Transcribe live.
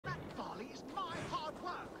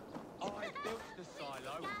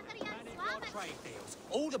trade deals.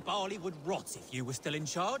 All the barley would rot if you were still in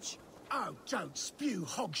charge. Oh, don't spew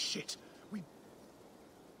hog shit.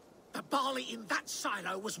 The barley in that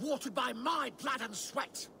silo was watered by my blood and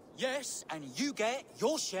sweat. Yes, and you get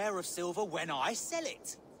your share of silver when I sell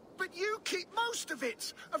it. But you keep most of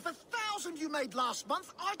it. Of the 1,000 you made last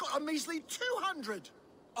month, I got a measly 200.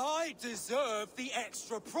 I deserve the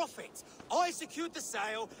extra profit. I secured the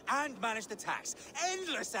sale and managed the tax.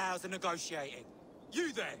 Endless hours of negotiating.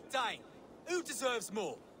 You there, Dane. Who deserves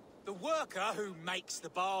more? The worker who makes the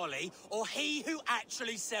barley, or he who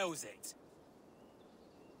actually sells it?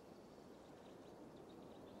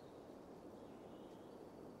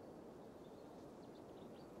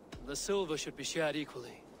 The silver should be shared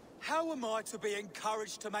equally. How am I to be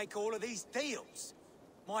encouraged to make all of these deals?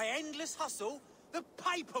 My endless hustle? The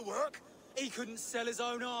paperwork? He couldn't sell his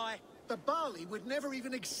own eye. The barley would never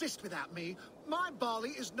even exist without me. My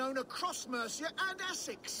barley is known across Mercia and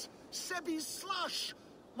Essex. Sebi's slush.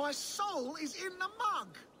 My soul is in the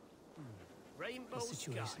mug. The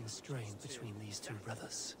situation is strained between these two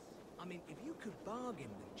brothers. I mean, if you could bargain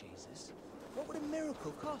with Jesus, what would a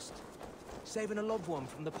miracle cost? Saving a loved one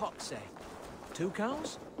from the pox, say? 2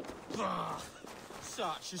 cows? Ah,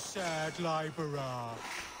 such a sad labourer.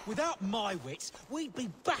 Without my wits, we'd be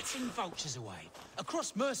batting vultures away.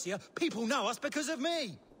 Across Mercia, people know us because of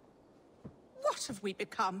me. What have we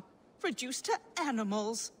become? Reduced to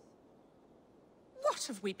animals. What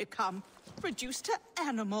have we become? Reduced to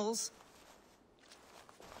animals.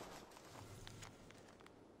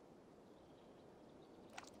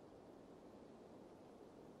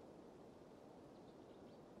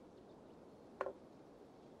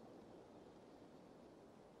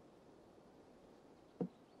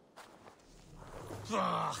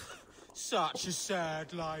 Ah, such a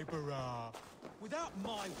sad labourer. Without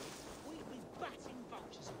my wits, we'd be batting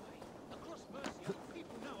vultures away. Across Mercia,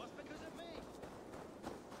 people know us because of me.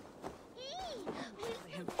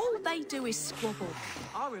 All they do is squabble.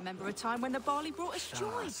 I remember a time when the barley brought us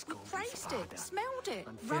joy. We praised it, smelled it,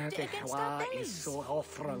 rubbed it against our bellies.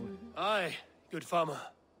 Aye, good farmer.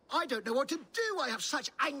 I don't know what to do. I have such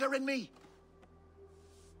anger in me.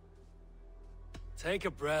 Take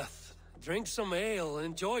a breath. Drink some ale and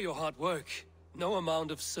enjoy your hard work. No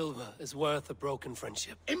amount of silver is worth a broken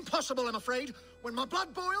friendship. Impossible, I'm afraid. When my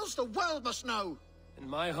blood boils, the world must know. In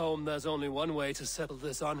my home, there's only one way to settle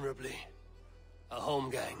this honorably. A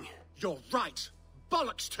home gang. You're right.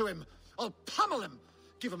 Bollocks to him. I'll pummel him.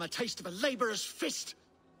 Give him a taste of a labourer's fist.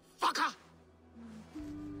 Fucker!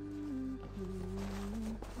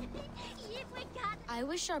 I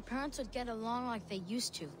wish our parents would get along like they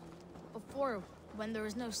used to. Before, when there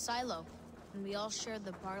was no silo, and we all shared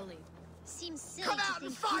the barley. Seems silly Come to out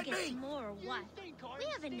and think who fight gets me! more or what. We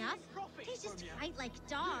have enough. They just fight like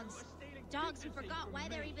dogs. Dogs who forgot why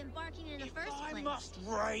they're even barking in the first place. I must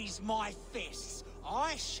raise my fists.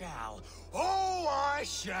 I shall. Oh, I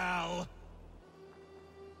shall.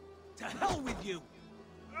 To hell with you.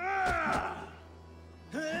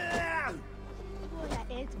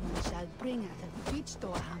 Edmund shall bring at the beach to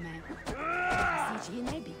Hame.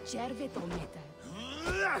 Sigine be cerve to meta.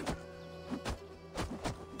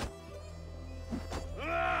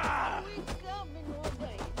 We come in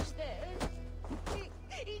order instead.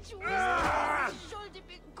 Each one should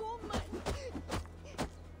be common.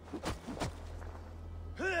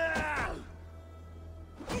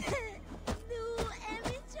 Nu är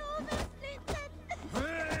vi överflyttat.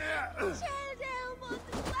 Kärlek mot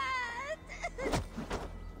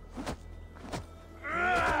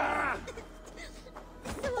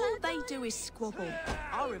All they do is squabble.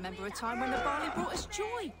 I remember a time when the barley brought us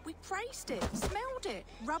joy. We praised it, smelled it,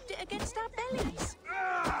 rubbed it against our bellies.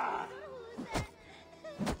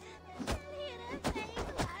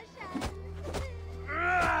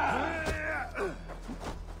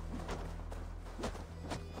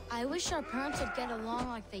 I wish our parents would get along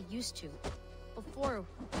like they used to. Before,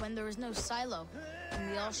 when there was no silo,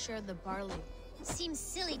 and we all shared the barley. Seems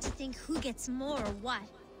silly to think who gets more or what.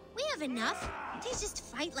 We have enough. They just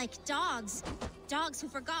fight like dogs. Dogs who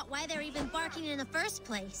forgot why they're even barking in the first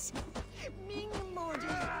place. Ming modi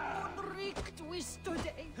rick twist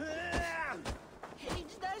today.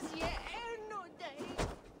 It's das ye no day.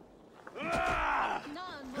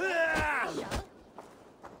 No.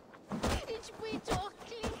 It's we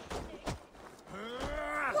talking.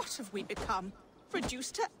 What have we become?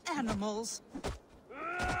 Reduced to animals.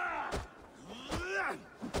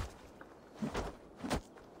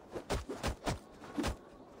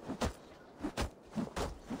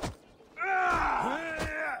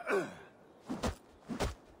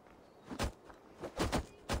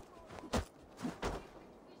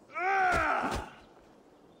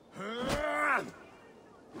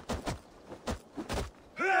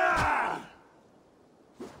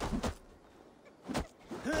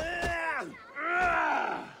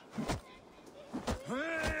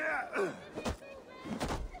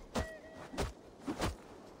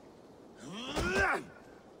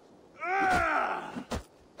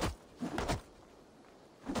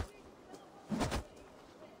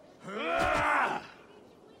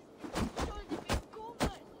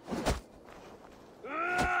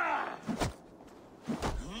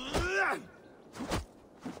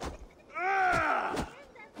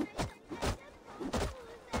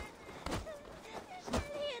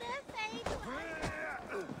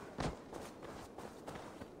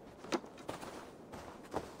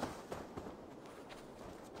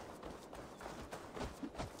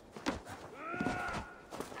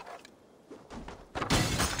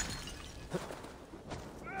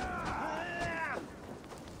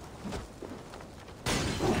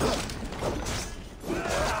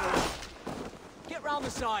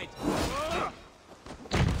 inside!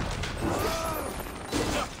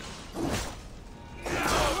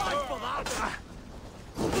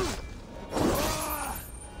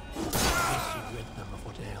 Rid them of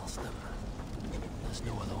what ails them. There's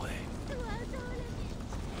no other way.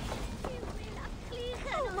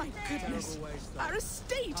 Oh my goodness! Our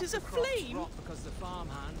estate is aflame! Because the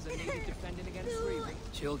farmhands are needed defending against reaving.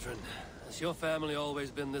 Children, has your family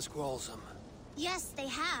always been this quarrelsome? Yes, they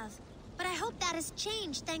have. But I hope that has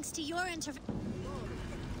changed thanks to your intervention.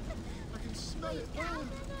 I can smell it.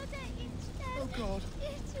 Oh God.